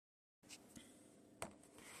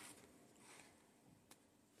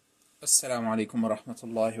السلام عليكم ورحمة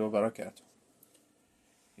الله وبركاته.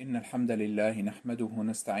 إن الحمد لله نحمده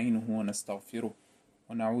ونستعينه ونستغفره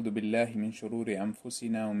ونعوذ بالله من شرور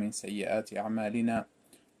أنفسنا ومن سيئات أعمالنا.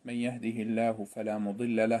 من يهده الله فلا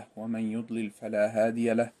مضل له ومن يضلل فلا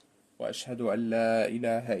هادي له، وأشهد أن لا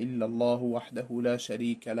إله إلا الله وحده لا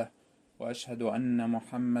شريك له، وأشهد أن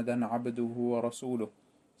محمدا عبده ورسوله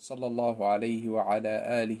صلى الله عليه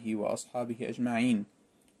وعلى آله وأصحابه أجمعين.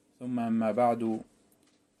 ثم أما بعد،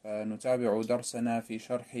 فنتابع درسنا في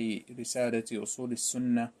شرح رسالة أصول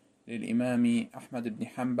السنة للإمام أحمد بن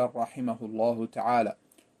حنبل رحمه الله تعالى.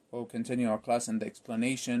 We'll continue our class in the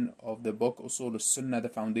explanation of the book أصول السنة, the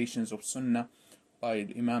foundations of Sunnah, by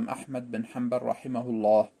Imam Ahmad bin Hanbal رحمه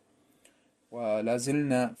الله. ولا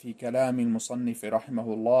زلنا في كلام المصنف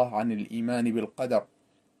رحمه الله عن الإيمان بالقدر.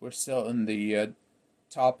 We're still in the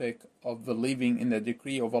topic of believing in the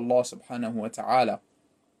decree of Allah subhanahu wa ta'ala.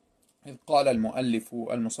 إذ قال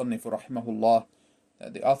المصنف رحمه الله,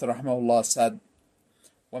 the author رحمه الله said,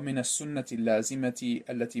 ومن السنة اللازمة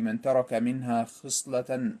التي من ترك منها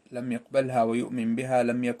خصلة لم يقبلها ويؤمن بها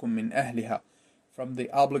لم يكن من أهلها. From the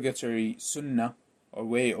obligatory sunnah or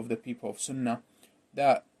way of the people of Sunnah,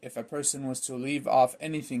 that if a person was to leave off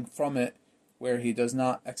anything from it where he does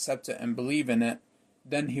not accept it and believe in it,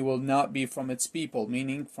 then he will not be from its people,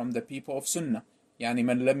 meaning from the people of Sunnah. يعني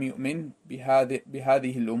من لم يؤمن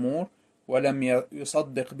بهذه الأمور ولم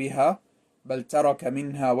يصدق بها بل ترك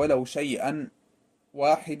منها ولو شيئا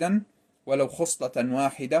واحدا ولو خصلة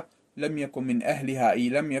واحدة لم يكن من أهلها، أي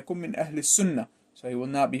لم يكن من أهل السنة. So he will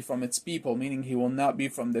not be from its people, meaning he will not be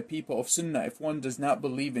from the people of Sunnah. If one does not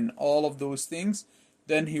believe in all of those things,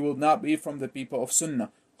 then he will not be from the people of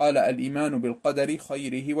Sunnah. قال الإيمان بالقدر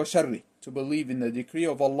خيره وشره. To believe in the decree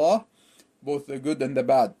of Allah, both the good and the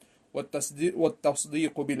bad.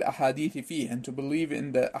 والتصديق بالأحاديث فيه, and to believe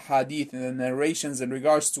in the ahadith and the narrations in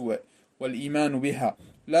regards to it. والإيمان بها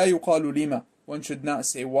لا يقال لما, one should not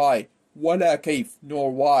say why, ولا كيف,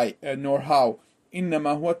 nor why, nor how.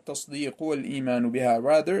 إنما هو التصديق والإيمان بها,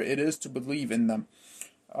 rather it is to believe in them.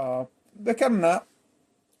 ذكرنا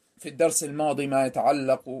في الدرس الماضي ما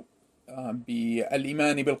يتعلق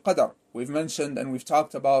بالإيمان بالقدر. We've mentioned and we've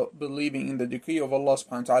talked about believing in the decree of Allah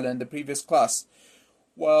subhanahu wa ta'ala in the previous class.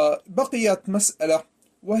 وبقيت مسألة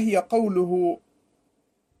وهي قوله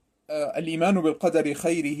الإيمان بالقدر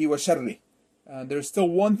خيره وشره. There's still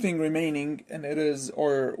one thing remaining, and it is,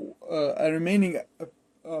 a remaining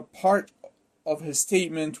part of his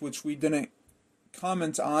statement which we didn't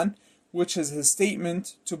comment on, which is his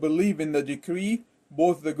statement to believe in the decree,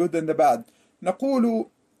 both the good and the bad. نقول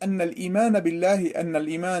أن الإيمان بالله أن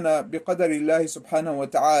الإيمان بقدر الله سبحانه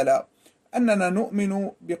وتعالى أننا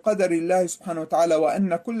نؤمن بقدر الله سبحانه وتعالى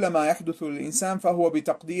وأن كل ما يحدث للإنسان فهو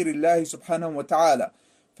بتقدير الله سبحانه وتعالى.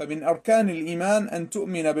 فمن أركان الإيمان أن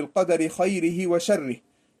تؤمن بالقدر خيره وشره.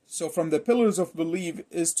 So from the pillars of belief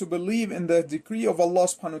is to believe in the decree of Allah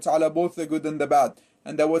subhanahu wa ta'ala, both the good and the bad,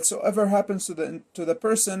 and that whatsoever happens to the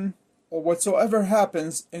person, or whatsoever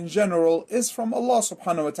happens in general, is from Allah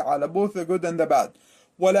subhanahu wa ta'ala, both the good and the bad.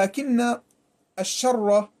 ولكن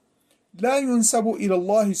الشر لا ينسب إلى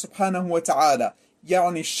الله سبحانه وتعالى،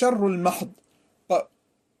 يعني الشر المحض. But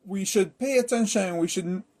we should pay attention and we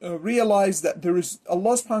should realize that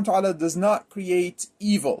Allah subhanahu wa ta'ala does not create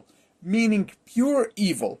evil, meaning pure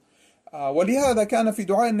evil. ولهذا كان في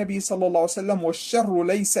دعاء النبي صلى الله عليه وسلم والشر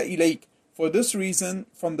ليس إليك. For this reason,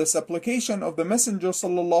 from the supplication of the Messenger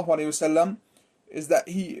صلى الله عليه وسلم, is that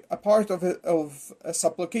a part of a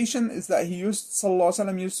supplication is that he sallallahu alaihi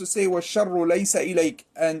wasallam used to say وَالشَّرُّ لَيْسَ إِلَيْكَ,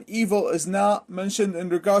 and evil is not mentioned in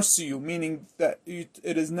regards to you, meaning that it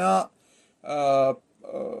is not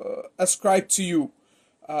ascribed to you.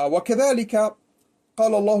 وكذلك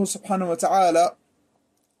قال الله سبحانه وتعالى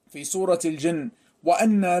في سورة الجن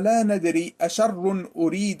وأنا لا ندري أشر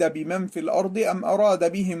أريد بمن في الأرض أم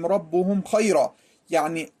أراد بهم ربهم خيرا،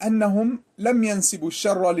 يعني أنهم لم ينسبوا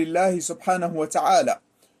الشر لله سبحانه وتعالى.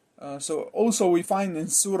 So also we find in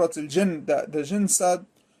Surah Al-Jinn that the jinn said,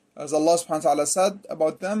 as Allah subhanahu wa ta'ala said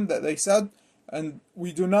about them, that they said, and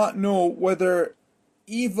we do not know whether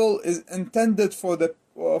evil is intended for the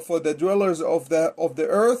dwellers of the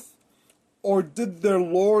earth, or did their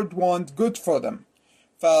Lord want good for them.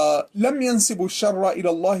 فلم ينسبوا الشر إلى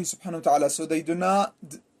الله سبحانه وتعالى, so they do not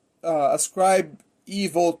ascribe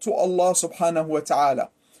evil to Allah subhanahu wa ta'ala.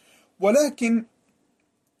 ولكن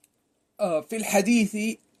في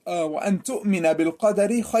الحديث وأن تؤمن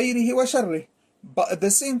بالقدر خيره وشره. But at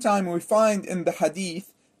the same time we find in the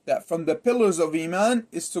hadith that from the pillars of Iman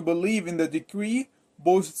is to believe in the decree,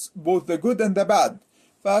 both the good and the bad.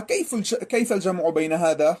 فكيف الجمع بين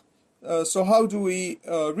هذا So how do we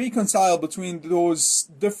reconcile between those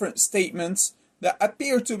different statements that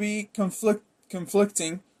appear to be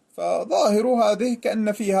conflicting؟ فظاهر هذه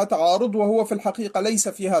كأن فيها تعارض وهو في الحقيقة ليس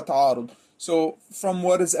فيها تعارض. So from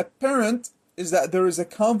what is apparent is that there is a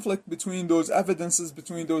conflict between those evidences,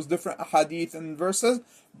 between those different ahadith and verses,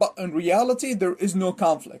 but in reality there is no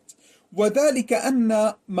conflict. وذلك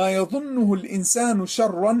أن ما يظنه الإنسان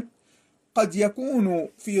شرا قد يكون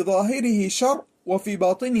في ظاهره شر وفي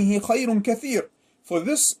باطنه خير كثير. For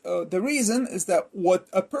this, the reason is that what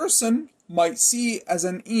a person might see as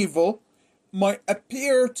an evil might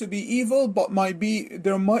appear to be evil, but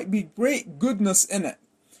there might be great goodness in it.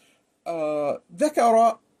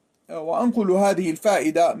 ذكر وأنقل هذه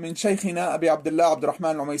الفائدة من شيخنا أبي عبد الله عبد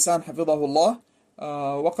الرحمن العميسان حفظه الله،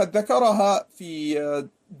 وقد ذكرها في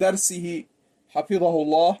درسه حفظه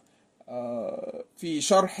الله في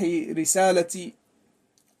شرح رسالة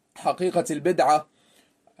حقيقة البدعة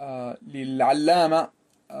للعلامة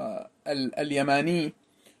اليماني.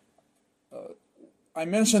 I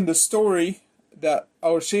mentioned the story that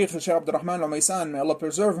our Sheikh Abdul Rahman al-Maysan, may Allah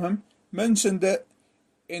preserve him, mentioned it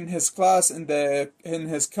in his class in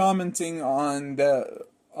his commenting on the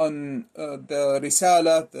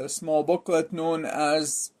Risala, the small booklet known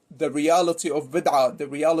as The Reality of Bid'ah, The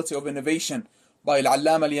Reality of Innovation by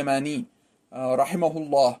Al-Allama al-Yamani رحمه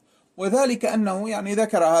الله. وذلك أنه يعني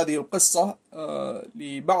ذكر هذه القصة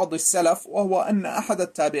لبعض السلف، وهو أن أحد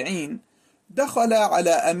التابعين دخل على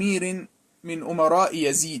أمير من أمراء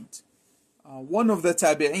يزيد. One of the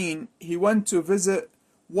tabi'in, he went to visit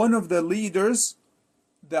one of the leaders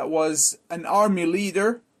that was an army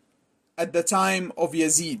leader at the time of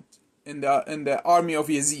Yazid, in the army of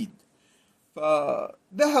Yazid.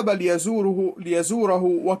 فذهب ليزوره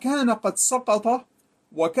وكان قد سقط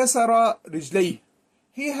وكسر رجليه.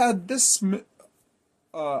 He had this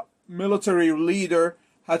military leader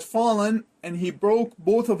had fallen and he broke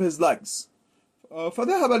both of his legs.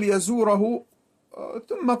 فذهب ليزوره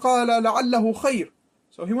ثم قال لعله خير.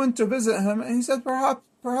 So he went to visit him and he said,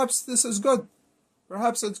 perhaps this is good.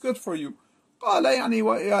 Perhaps it's good for you. قال يعني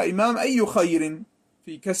يا إمام أي خير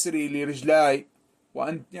في كسري لرجلاي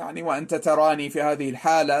وأنت تراني في هذه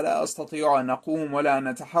الحالة لا أستطيع أن أقوم ولا أن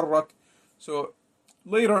أتحرك. So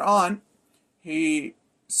later on he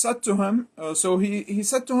said to him, he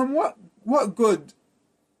said to him, what good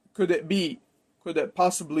could it be? Could it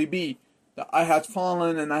possibly be that I had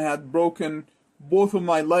fallen and I had broken both of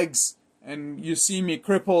my legs and you see me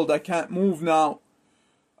crippled, I can't move now?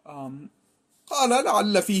 قال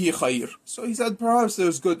لعل فيه خير. So he said, perhaps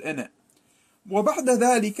there's good in it. وبعد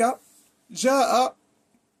ذلك جاء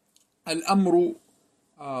الأمر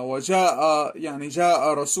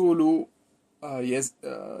جاء رسول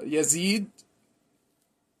يزيد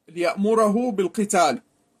ليأمره بالقتال.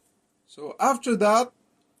 So after that,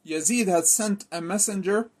 Yazid had sent a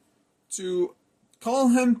messenger to call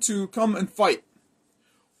him to come and fight.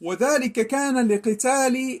 وذلك كان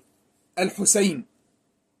لقتال الحسين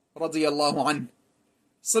رضي الله عنه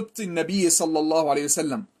سبط النبي صلى الله عليه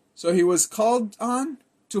وسلم. So he was called on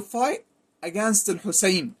to fight against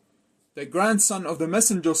al-Husayn, the grandson of the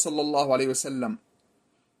Messenger صلى الله عليه وسلم.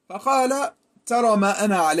 فقال ترى ما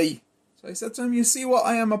أنا عليه. So he said to him, you see what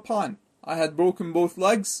I am upon. I had broken both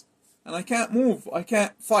legs and I can't move, I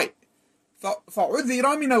can't fight.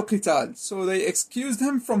 فعذر من القتال. So they excused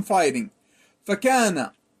him from fighting.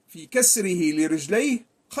 فكان في كسره لرجليه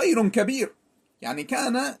خير كبير. يعني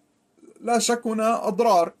كان لا شك هنا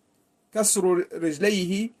أضرار. كسر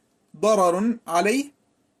رجليه ضرر عليه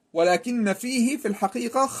ولكن فيه في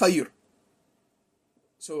الحقيقة خير.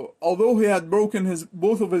 So although he had broken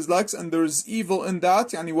both of his legs and there is evil in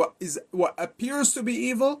that, يعني what appears to be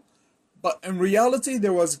evil, but in reality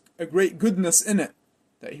there was a great goodness in it,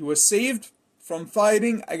 that he was saved from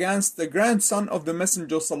fighting against the grandson of the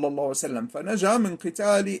Messenger صلى الله عليه وسلم. فنجا من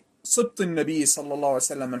قتال سبط النبي صلى الله عليه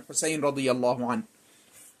وسلم الحسين رضي الله عنه.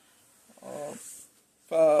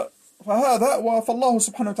 فالله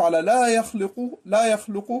سبحانه وتعالى لا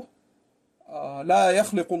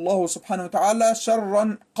يخلق الله سبحانه وتعالى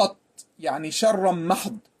شرا قط، يعني شرا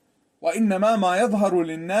محض، وإنما ما يظهر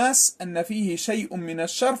للناس أن فيه شيء من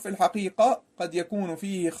الشر في الحقيقة قد يكون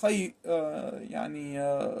فيه خير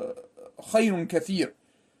كثير.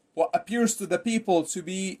 What appears to the people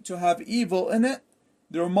to have evil in it,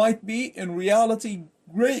 there might be in reality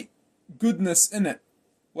great goodness in it.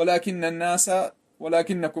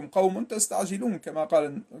 ولكنكم قوم تستعجلون كما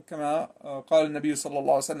قال النبي صلى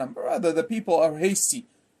الله عليه وسلم. Rather, the people are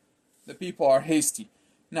hasty.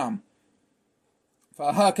 نعم.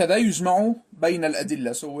 فهكذا يجمع بين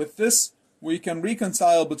الأدلة. So with this we can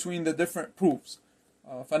reconcile between the different proofs.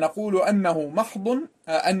 فنقول أنه محض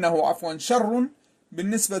أنه عفوا شر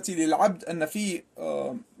بالنسبة للعبد، أن في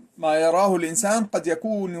ما يراه الإنسان قد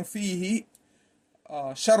يكون فيه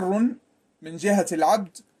شر من جهة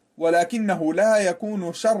العبد، ولكنه لا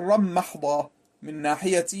يكون شرا محضا من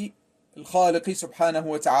ناحية الخالق سبحانه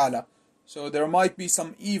وتعالى. So there might be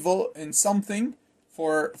some evil in something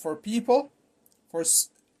for people,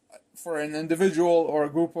 for an individual or a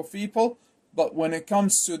group of people, but when it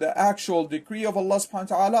comes to the actual decree of Allah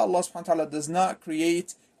subhanahu wa ta'ala, Allah subhanahu wa ta'ala does not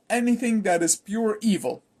create anything that is pure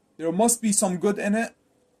evil. There must be some good in it.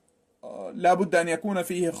 لا بد أن يكون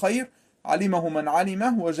فيه خير علمه من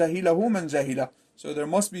علمه وجهله من جهله. So there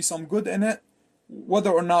must be some good in it,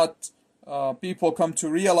 whether or not people come to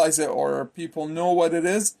realize it or people know what it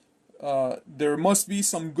is. There must be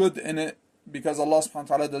some good in it, because Allah subhanahu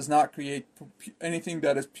wa ta'ala does not create anything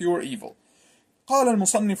that is pure evil. قال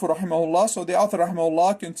المصنف رحمه الله, so the author رحمه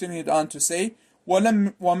الله continued on to say,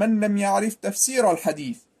 ومن لم يعرف تفسير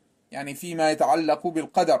الحديث, يعني فيما يتعلق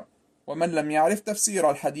بالقدر, ومن لم يعرف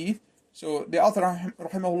تفسير الحديث. So the author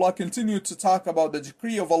رحمه الله continued to talk about the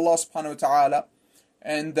decree of Allah subhanahu wa ta'ala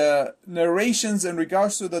and the narrations in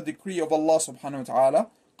regards to the decree of Allah subhanahu wa ta'ala.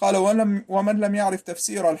 قال ومن لم يعرف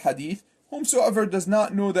تفسير الحديث, whomsoever does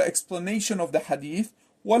not know the explanation of the hadith,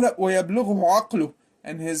 ويبلغه عقله,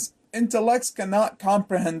 and his intellects cannot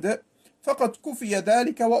comprehend it, فقد كفي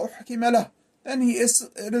ذلك وأحكم له, then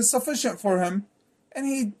it is sufficient for him,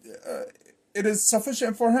 and it is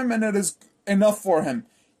sufficient for him, and it is enough for him.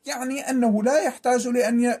 يعني أنه لا يحتاج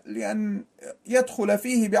لأن يدخل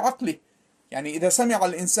فيه بعقله. يعني إذا سمع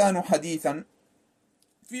الإنسان حديثا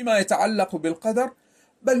فيما يتعلق بالقدر،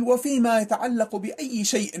 بل وفيما يتعلق بأي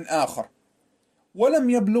شيء آخر، ولم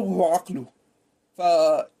يبلغه عقله،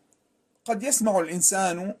 فقد يسمع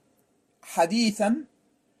الإنسان حديثا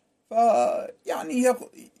يعني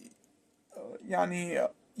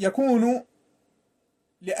يكون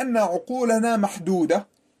لأن عقولنا محدودة،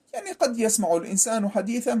 يعني قد يسمع الإنسان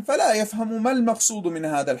حديثا فلا يفهم ما المقصود من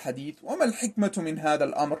هذا الحديث وما الحكمة من هذا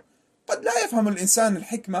الأمر. قد لا يفهم الإنسان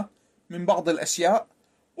الحكمة من بعض الأشياء.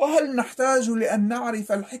 وهل نحتاج لأن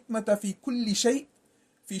نعرف الحكمة في كل شيء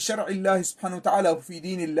في شرع الله سبحانه وتعالى وفي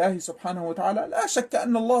دين الله سبحانه وتعالى؟ لا شك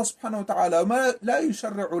أن الله سبحانه وتعالى لا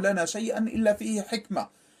يشرع لنا شيئا إلا فيه حكمة،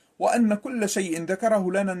 وأن كل شيء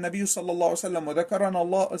ذكره لنا النبي صلى الله عليه وسلم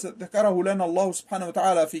وذكره لنا الله سبحانه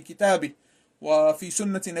وتعالى في كتابه وفي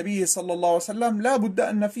سنة نبيه صلى الله عليه وسلم لا بد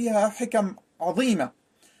أن فيها حكم عظيمة.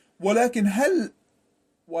 ولكن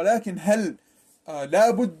هل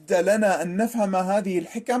لا بد لنا أن نفهم هذه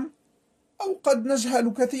الحكم، أو قد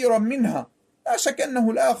نجهل كثيرا منها؟ لا شك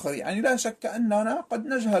أنه الآخر، يعني لا شك أننا قد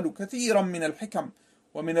نجهل كثيرا من الحكم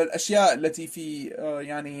ومن الأشياء التي في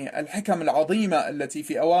يعني الحكم العظيمة التي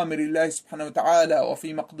في أوامر الله سبحانه وتعالى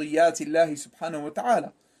وفي مقضيات الله سبحانه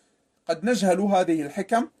وتعالى. قد نجهل هذه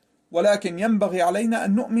الحكم، ولكن ينبغي علينا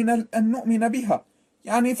أن نؤمن بها،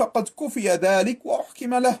 يعني فقد كفي ذلك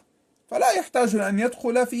وأحكم له، فلا يحتاج أن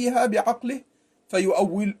يدخل فيها بعقله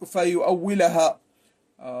فيؤولها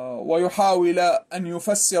ويحاول أن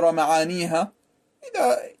يفسر معانيها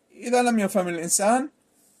إذا لم يفهم الإنسان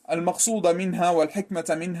المقصود منها والحكمة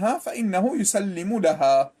منها فإنه يسلم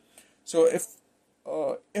لها. So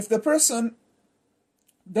if the person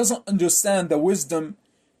doesn't understand the wisdom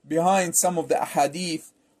behind some of the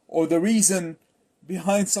ahadith or the reason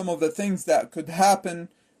behind some of the things that could happen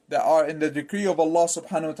that are in the decree of Allah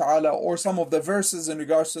subhanahu wa ta'ala, or some of the verses in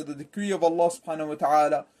regards to the decree of Allah subhanahu wa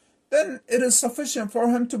ta'ala, then it is sufficient for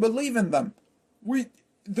him to believe in them.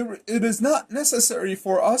 It is not necessary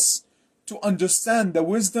for us to understand the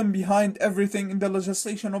wisdom behind everything in the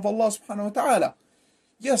legislation of Allah subhanahu wa ta'ala.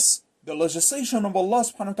 Yes, the legislation of Allah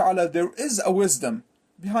subhanahu wa ta'ala, there is a wisdom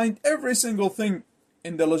behind every single thing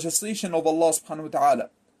in the legislation of Allah subhanahu wa ta'ala.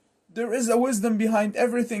 There is a wisdom behind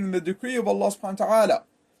everything in the decree of Allah subhanahu wa ta'ala.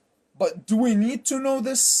 But do we need to know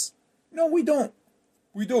this? No, we don't.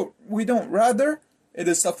 We don't. Rather, it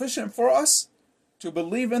is sufficient for us to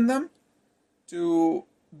believe in them, to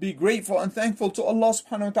be grateful and thankful to Allah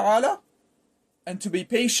subhanahu wa ta'ala, and to be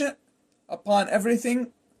patient upon everything,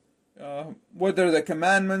 whether the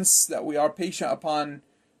commandments that we are patient upon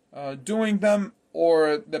doing them,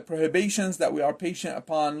 or the prohibitions that we are patient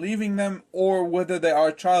upon leaving them, or whether they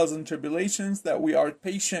are trials and tribulations that we are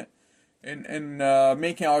patient in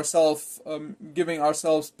making ourselves, giving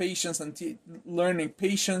ourselves patience and learning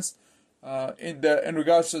patience in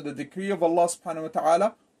regards to the decree of Allah subhanahu wa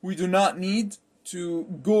ta'ala. We do not need to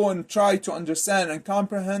go and try to understand and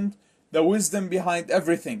comprehend the wisdom behind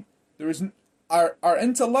everything. Our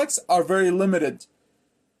intellects are very limited.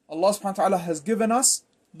 Allah subhanahu wa ta'ala has given us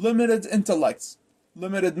limited intellects,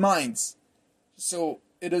 limited minds. So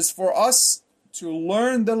it is for us to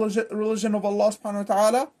learn the religion of Allah subhanahu wa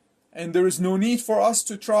ta'ala, and there is no need for us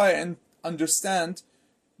to try and understand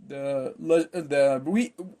the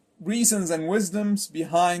reasons and wisdoms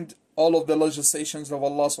behind all of the legislations of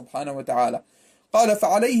Allah subhanahu wa ta'ala. قال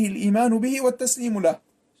فعليه الإيمان به والتسليم له.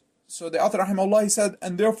 So the author rahimahullah, he said,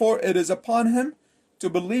 and therefore it is upon him to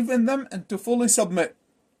believe in them and to fully submit.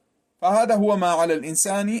 فهذا هو ما على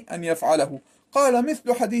الإنسان أن يفعله. قال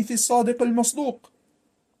مثل حديث الصادق المصدوق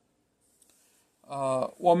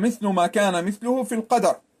ومثل ما كان مثله في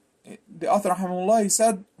القدر. The author rahimahullah, he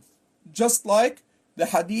said, just like the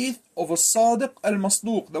hadith of a Sadiq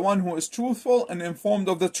al-Masduq, the one who is truthful and informed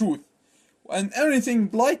of the truth, and anything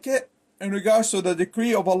like it in regards to the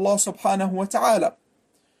decree of Allah subhanahu wa ta'ala.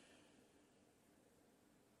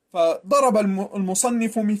 فضرب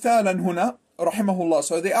المصنف مثالا هنا رحمه الله.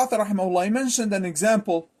 So the author رحمه الله mentioned an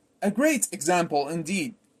example, a great example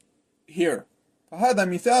indeed here. فهذا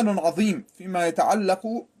مثال عظيم فيما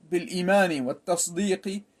يتعلق بالإيمان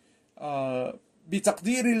والتصديق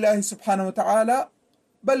بتقدير الله سبحانه وتعالى،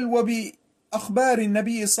 بل وبأخبار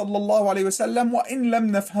النبي صلى الله عليه وسلم وإن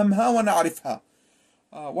لم نفهمها ونعرفها.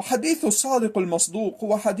 وحديث الصادق المصدوق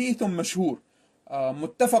هو حديث مشهور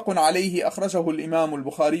متفق عليه، أخرجه الإمام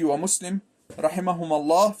البخاري ومسلم رحمهما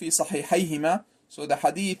الله في صحيحيهما. So the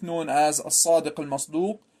hadith known as الصادق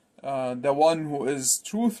المصدوق, the one who is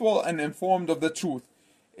truthful and informed of the truth,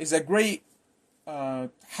 is a great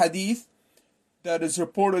hadith that is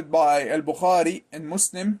reported by al-Bukhari and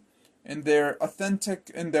Muslim in their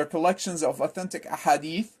collections of authentic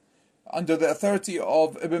ahadith under the authority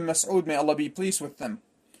of Ibn Mas'ud, may Allah be pleased with them.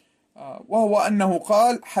 وهو أنه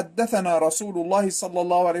قال حدثنا رسول الله صلى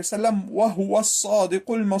الله عليه وسلم وهو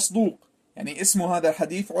الصادق المصدوق. يعني اسم هذا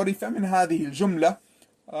الحديث عرف من هذه الجملة،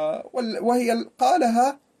 وهي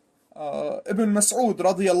قالها ابن مسعود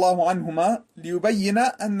رضي الله عنهما ليبين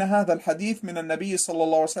أن هذا الحديث من النبي صلى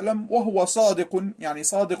الله عليه وسلم، وهو صادق، يعني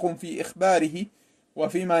صادق في إخباره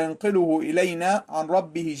وفيما ينقله إلينا عن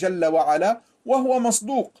ربه جل وعلا، وهو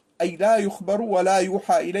مصدوق أي لا يخبر ولا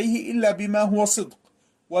يوحى إليه إلا بما هو صدق،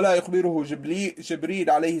 ولا يخبره جبريل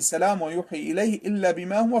عليه السلام ويوحي إليه إلا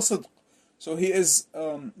بما هو صدق. So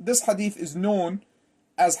this hadith is known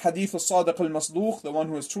as Hadith al-Sadiq al-Masduq, the one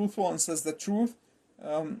who is truthful and says the truth.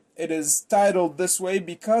 It is titled this way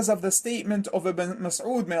because of the statement of Ibn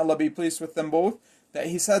Mas'ud, may Allah be pleased with them both, that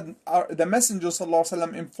he said the Messenger sallallahu alaihi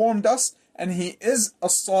wasallam informed us, and he is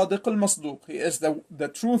al-Sadiq al-Masduq. He is the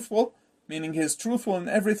truthful, meaning he is truthful in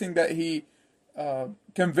everything that he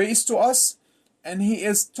conveys to us, and he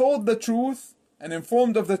is told the truth and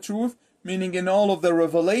informed of the truth, meaning in all of the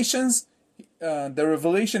revelations, the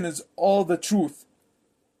revelation is all the truth.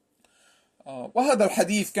 وهذا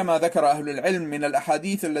الحديث كما ذكر أهل العلم من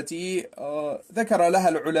الأحاديث التي ذكر لها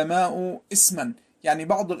العلماء اسما، يعني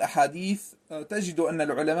بعض الأحاديث تجد أن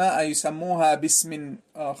العلماء يسموها باسم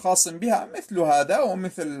خاص بها، مثل هذا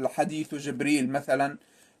ومثل حديث جبريل مثلا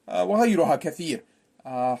وغيرها كثير.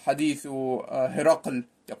 حديث هرقل،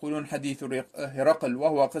 يقولون حديث هرقل،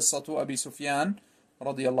 وهو قصة أبي سفيان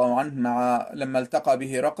رضي الله عنه لما التقى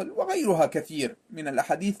بهرقل، وغيرها كثير من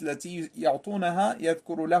الأحاديث التي يعطونها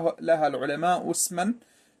يذكر لها العلماء اسما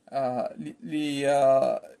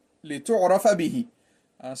لتعرف به.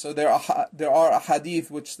 So there are ahadith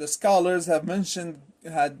which the scholars have mentioned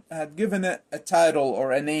had given it a title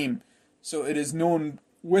or a name, so it is known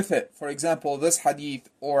with it. For example, this hadith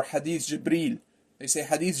or hadith Jibreel, they say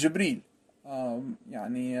hadith Jibreel.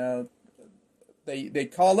 يعني they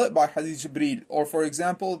call it by hadith Jibreel, or for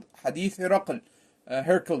example hadith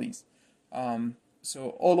Hercules. So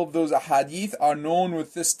all of those ahadith are known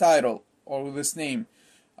with this title or with this name,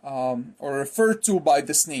 or referred to by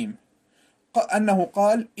this name. أنه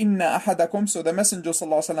قال إن أحدكم, so the Messenger صلى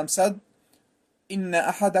الله عليه وسلم said, إن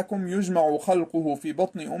أحدكم يجمع خلقه في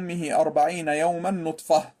بطن أمه 40 يوما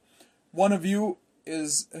نطفة. One of you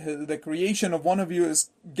is, the creation of one of you is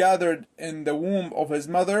gathered in the womb of his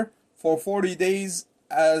mother for 40 days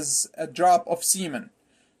as a drop of semen.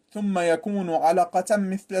 ثم يكون علقة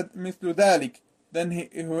مثل ذلك. Then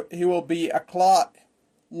he will be a clot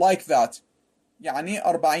like that. يعني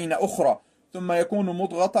 40 أخرى. ثم يكون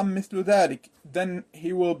مضغة مثل ذلك. Then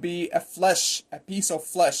he will be a flesh, a piece of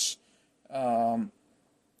flesh.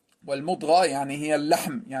 والمضغة يعني هي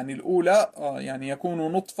اللحم، يعني الأولى يعني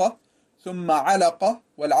يكون نطفة، ثم علقة،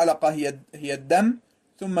 والعلقة هي الدم،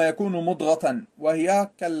 ثم يكون مضغة وهي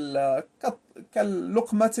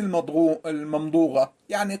كاللقمة الممضوغة،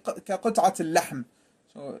 يعني كقطعة اللحم.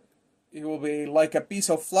 So it will be like a piece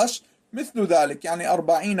of flesh. مثل ذلك يعني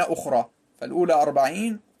 40 أخرى، فالأولى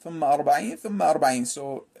 40 ثم 40 ثم 40.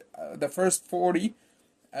 So the first 40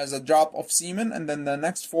 as a drop of semen, and then the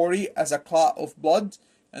next 40 as a clot of blood,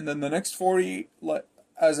 and then the next 40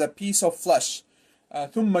 as a piece of flesh.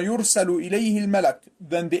 ثم يرسل إليه الملك,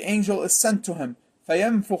 then the angel is sent to him.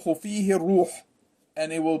 فينفخ فيه الروح,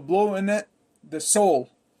 and it will blow in it the soul.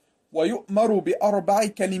 ويؤمر بأربع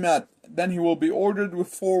كلمات, then he will be ordered with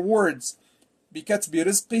 4 words. بكتب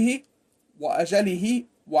رزقه وأجله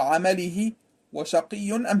وعمله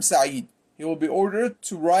وشقي أم سعيد. He will be ordered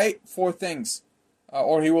to write 4 things,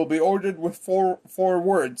 or he will be ordered with four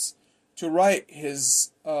words to write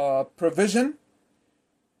his provision,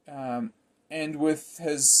 and with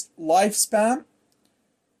his lifespan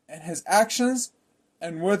and his actions,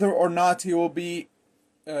 and whether or not he will be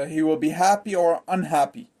happy or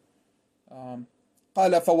unhappy.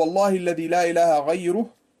 قال فوالله الذي لا إله غيره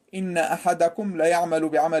إن أحدكم ليعمل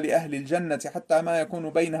بعمل أهل الجنة حتى ما يكون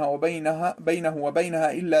بينه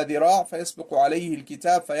وبينها إلا ذراع فيسبق عليه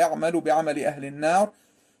الكتاب فيعمل بعمل أهل النار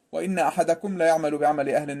وإن أحدكم ليعمل بعمل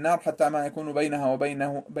أهل النار حتى ما يكون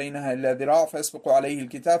بينها إلا ذراع فيسبق عليه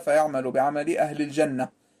الكتاب فيعمل بعمل أهل الجنة.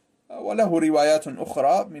 وله روايات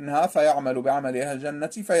أخرى منها فيعمل بعمل أهل الجنة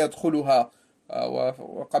فيدخلها,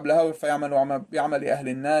 وقبلها فيعمل بعمل أهل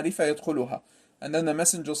النار فيدخلها. And then the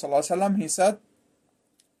Messenger ﷺ, he said,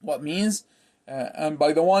 what means, and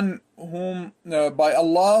by the one whom, by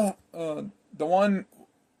Allah, the one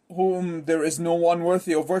whom there is no one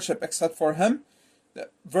worthy of worship except for him, that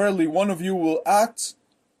verily one of you will act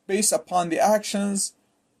based upon the actions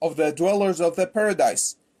of the dwellers of the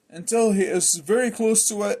paradise until he is very close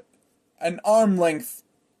to it, an arm length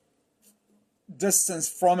distance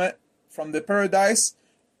from it, from the paradise,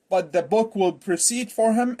 but the book will proceed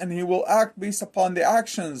for him and he will act based upon the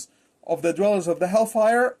actions of the dwellers of the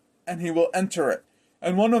hellfire, and he will enter it.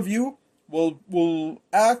 And one of you will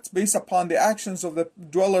act based upon the actions of the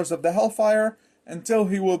dwellers of the hellfire until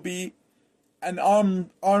he will be an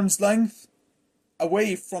arm's length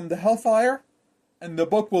away from the hellfire, and the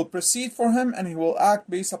book will proceed for him, and he will act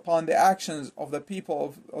based upon the actions of the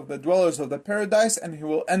people of the dwellers of the paradise, and he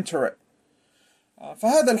will enter it.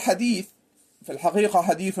 فهذا الحديث في الحقيقة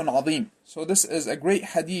حديث عظيم. So this is a great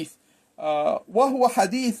hadith. وهو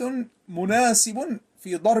حديث مناسب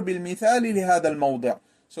في ضرب المثال لهذا الموضع.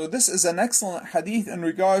 So this is an excellent hadith in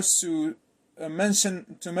regards to mention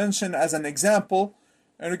as an example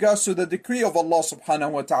in regards to the decree of Allah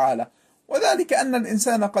subhanahu wa ta'ala. وذلك أن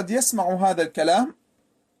الإنسان قد يسمع هذا الكلام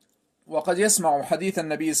وقد يسمع حديث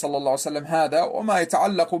النبي صلى الله عليه وسلم هذا وما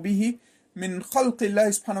يتعلق به من خلق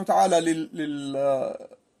الله سبحانه وتعالى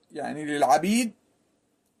للعبيد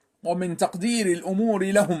ومن تقدير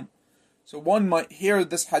الأمور لهم. So one might hear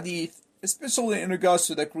this hadith, especially in regards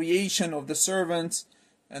to the creation of the servants,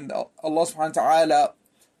 and Allah subhanahu wa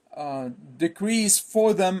ta'ala decrees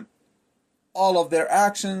for them all of their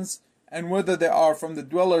actions, and whether they are from the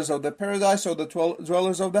dwellers of the paradise or the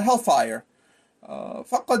dwellers of the hellfire.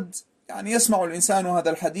 فقد يسمع الإنسان هذا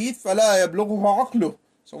الحديث فلا يبلغه عقله.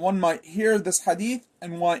 So one might hear this hadith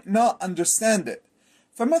and might not understand it.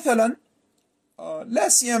 فمثلا لا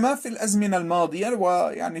سيما في الأزمنة الماضية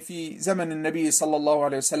ويعني في زمن النبي صلى الله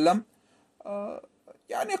عليه وسلم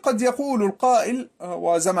قد يقول القائل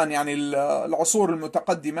وزمن العصور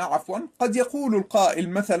المتقدمة عفوا قد يقول القائل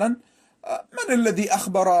مثلا من الذي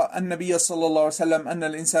أخبر النبي صلى الله عليه وسلم أن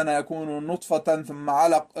الإنسان يكون نطفة ثم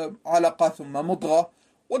علقة ثم مضغة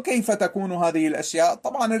وكيف تكون هذه الأشياء.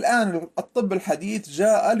 طبعا الآن الطب الحديث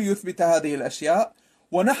جاء ليثبت هذه الأشياء،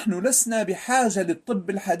 ونحن لسنا بحاجة للطب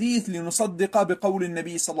الحديث لنصدق بقول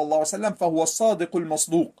النبي صلى الله عليه وسلم، فهو الصادق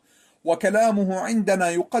المصدوق وكلامه عندنا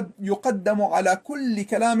يقدم على كل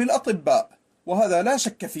كلام الأطباء، وهذا لا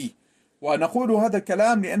شك فيه. ونقول هذا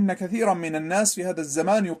الكلام لأن كثيرا من الناس في هذا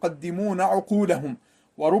الزمان يقدمون عقولهم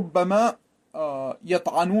وربما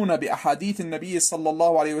يطعنون بأحاديث النبي صلى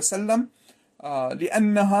الله عليه وسلم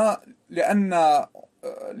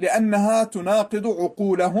لأنها تناقض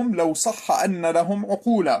عقولهم لو صح أن لهم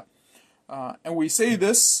عقولا. And we say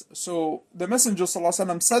this, so the Messenger صلى الله عليه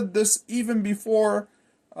وسلم said this even before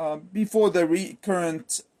the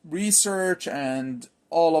current research and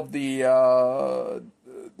all of the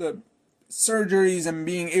surgeries and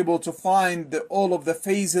being able to find all of the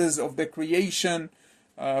phases of the creation,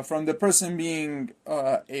 from the person being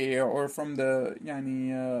the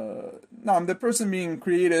person being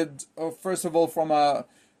created first of all from a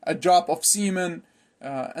drop of semen,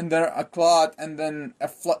 and then a clot, and then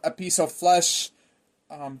a piece of flesh.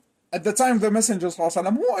 At the time of the Messenger sallallahu alaihi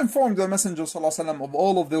wasallam, who informed the Messenger sallallahu alaihi wasallam of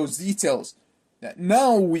all of those details that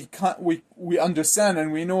now we understand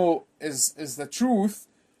and we know is the truth.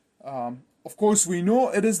 Of course, we know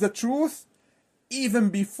it is the truth even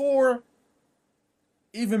before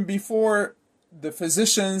the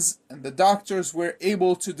physicians and the doctors were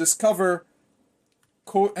able to discover,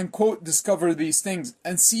 quote unquote, discover these things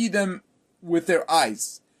and see them with their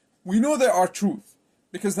eyes. We know they are truth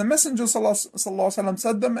because the Messenger ﷺ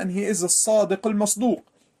said them, and he is a Sadiq al-Masduq.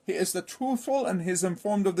 He is the truthful and he is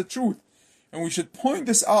informed of the truth. And we should point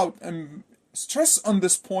this out and stress on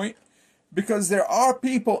this point, because there are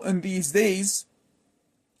people in these days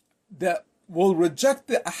that will reject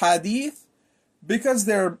the ahadith because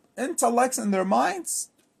their intellects and their minds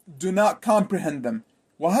do not comprehend them.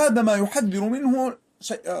 وهذا ما يحذر منه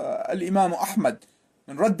الإمام أحمد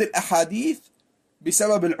من رد الأحاديث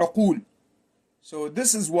بسبب العقول. So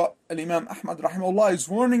this is what Imam Ahmad rahimahullah is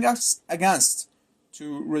warning us against,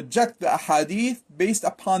 to reject the ahadith based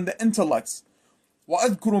upon the intellects.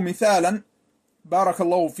 وأذكر مثالا بارك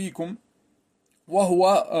الله فيكم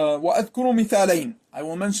وأذكر مثالين. I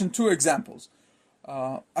will mention two examples.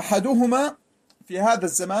 أحدهما في هذا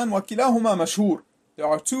الزمان وكلاهما مشهور. There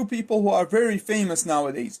are two people who are very famous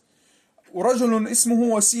nowadays. ورجل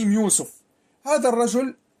اسمه وسيم يوسف. هذا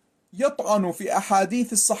الرجل يطعن في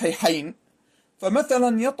أحاديث الصحيحين،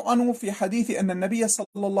 فمثلا يطعن في حديث أن النبي صلى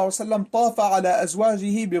الله عليه وسلم طاف على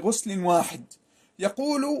أزواجه بغسل واحد.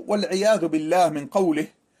 يقول والعياذ بالله من قوله،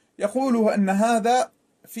 يقول أن هذا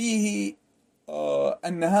فيه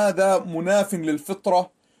أن هذا مناف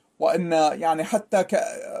للفطرة، وأن يعني حتى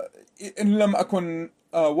إن لم أكن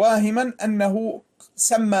واهما أنه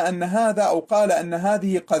سمى أن هذا أو قال أن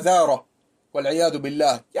هذه قذارة والعياذ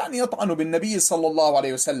بالله. يعني يطعن بالنبي صلى الله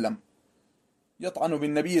عليه وسلم، يطعن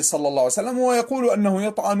بالنبي صلى الله عليه وسلم، ويقول أنه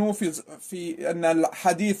يطعن في أن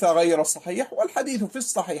الحديث غير صحيح والحديث في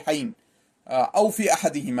الصحيحين أو في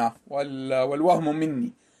أحدهما والوهم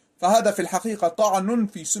مني. فهذا في الحقيقة طعن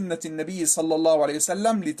في سنة النبي صلى الله عليه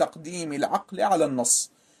وسلم لتقديم العقل على النص.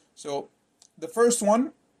 So the first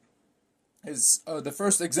one is the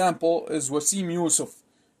first example is Wasim Yusuf.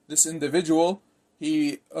 This individual,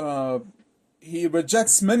 he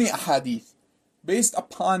rejects many ahadith based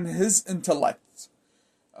upon his intellect.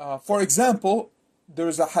 For example, there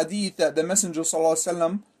is a hadith that the Messenger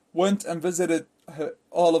ﷺ went and visited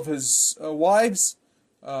all of his wives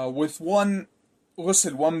with one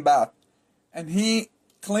ghusl, one bath, and he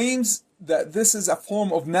claims that this is a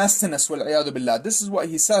form of nastiness, wal-'iyadu billah. This is what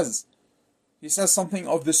he says. He says something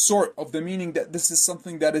of the sort, of the meaning that this is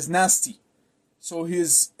something that is nasty. So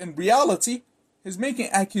in reality, he's making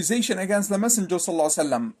accusation against the Messenger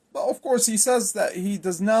ﷺ. But of course he says that he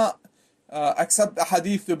does not accept the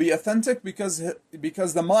hadith to be authentic because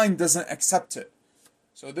the mind doesn't accept it.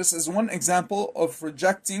 So this is one example of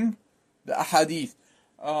rejecting the ahadith.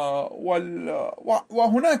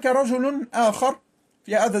 وهناك رجل آخر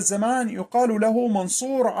في هذا الزمان يقال له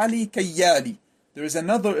منصور علي كيالي. There is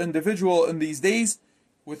another individual in these days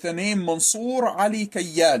with the name منصور علي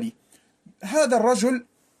كيالي. هذا الرجل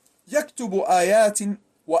يكتب آيات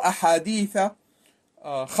وأحاديث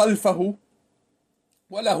خلفه،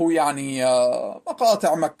 وله يعني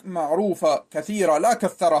مقاطع معروفة كثيرة لا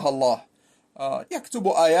كثرها الله. يكتب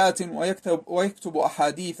آيات ويكتب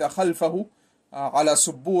أحاديث خلفه على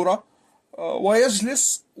سبورة،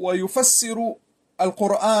 ويجلس ويفسر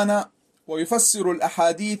القرآن ويفسر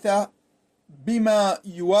الأحاديث بما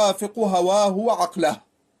يوافق هواه وعقله،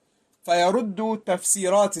 فيرد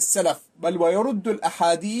تفسيرات السلف، بل ويرد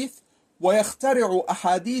الأحاديث ويخترع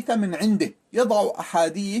أحاديث من عنده، يضع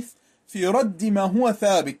أحاديث في رد ما هو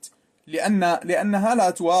ثابت لأنها لا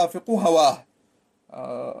توافق هواه.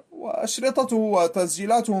 وأشرطته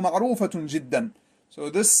وتسجيلاته معروفة جدا. So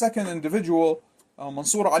this second individual,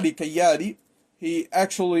 Mansoor Ali Kayyali, he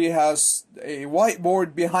actually has a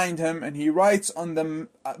whiteboard behind him and he writes on them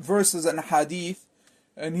verses and hadith,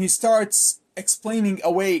 and he starts explaining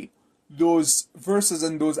away those verses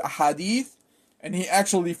and those ahadith, and he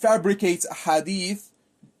actually fabricates ahadith,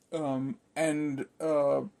 and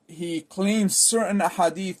he claims certain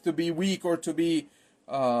ahadith to be weak or to be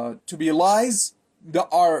lies that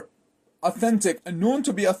are authentic and known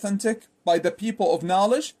to be authentic by the people of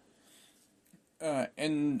knowledge,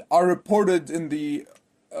 and are reported in the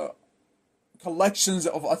collections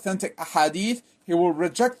of authentic ahadith. He will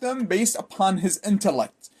reject them based upon his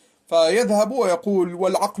intellect. فيذهب ويقول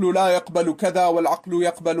والعقل لا يقبل كذا والعقل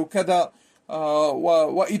يقبل كذا،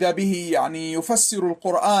 وإذا به يعني يفسر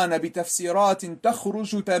القرآن بتفسيرات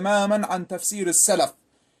تخرج تماما عن تفسير السلف.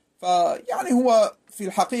 فيعني هو في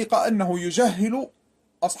الحقيقة أنه يجهل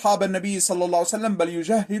أصحاب النبي صلى الله عليه وسلم، بل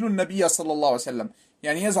يجهل النبي صلى الله عليه وسلم.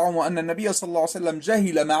 يعني يزعم أن النبي صلى الله عليه وسلم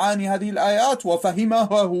جهل معاني هذه الآيات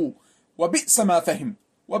وفهمها هو، وبئس ما فهم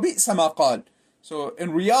وبئس ما قال. So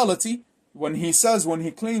in reality, when he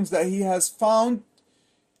claims that he has found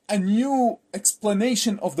a new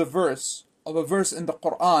explanation of the verse of a verse in the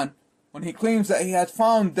Quran, when he claims that he had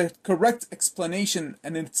found the correct explanation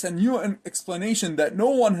and it's a new explanation that no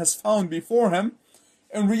one has found before him,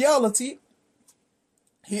 in reality,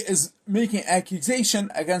 he is making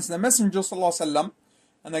accusation against the Messenger ﷺ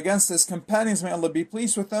and against his companions, may Allah be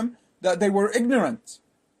pleased with them, that they were ignorant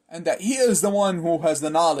and that he is the one who has the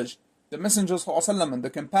knowledge. The Messenger ﷺ and the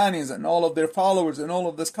companions and all of their followers and all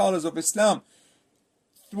of the scholars of Islam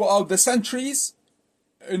throughout the centuries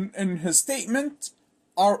in his statement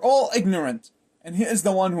are all ignorant, and he is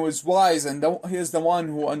the one who is wise, and he is the one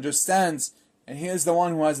who understands, and he is the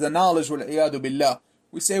one who has the knowledge. Wal-iyadu billah.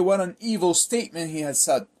 We say, what an evil statement he has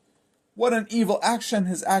said, what an evil action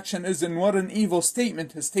his action is, and what an evil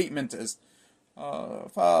statement his statement is.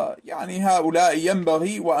 فيعني هؤلاء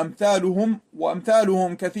ينبغي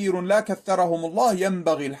وأمثالهم كثير لا كثرهم الله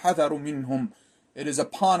ينبغي الحذر منهم. It is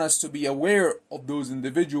upon us to be aware of those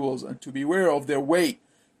individuals and to be aware of their way,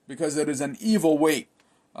 because it is an evil way.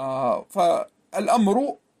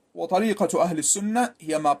 فالأمر وطريقة أهل السنة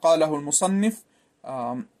هي ما قاله المصنف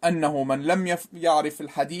أنه من لم يعرف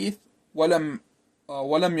الحديث ولم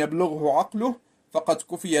يبلغه عقله فقد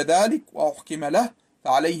كفي ذلك وأحكم له،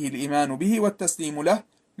 فعليه الإيمان به والتسليم له،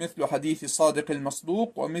 مثل حديث الصادق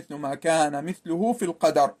المصدوق ومثل ما كان مثله في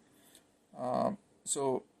القدر.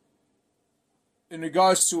 So in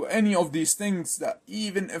regards to any of these things, that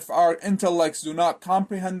even if our intellects do not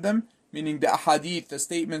comprehend them, meaning the ahadith, the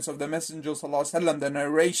statements of the Messenger ﷺ, the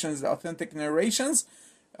narrations, the authentic narrations,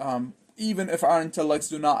 even if our intellects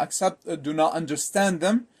do not understand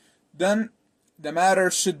them, then the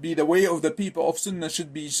matter should be, the way of the people of Sunnah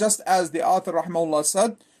should be just as the author rahimahullah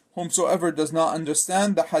said, whomsoever does not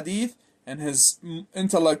understand the hadith and his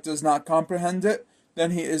intellect does not comprehend it,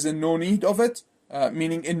 then he is in no need of it,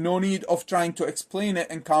 meaning in no need of trying to explain it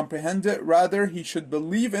and comprehend it. Rather, he should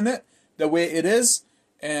believe in it the way it is,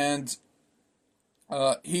 and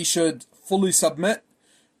he should fully submit,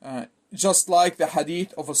 just like the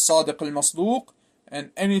hadith of الصادق المصدوق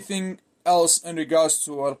and anything else in regards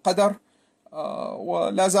to القدر.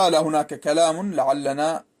 ولا زال هناك كلام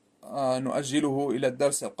لعلنا نؤجله إلى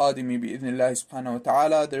الدرس القادم بإذن الله سبحانه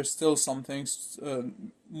وتعالى. There's still some things,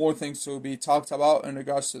 more things to be talked about in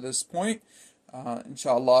regards to this point.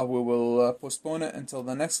 Inshallah, we will postpone it until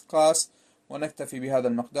the next class. ونكتفي بهذا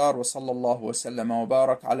المقدار، وصلى الله وسلم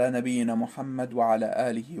وبارك على نبينا محمد وعلى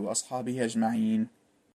آله وأصحابه أجمعين.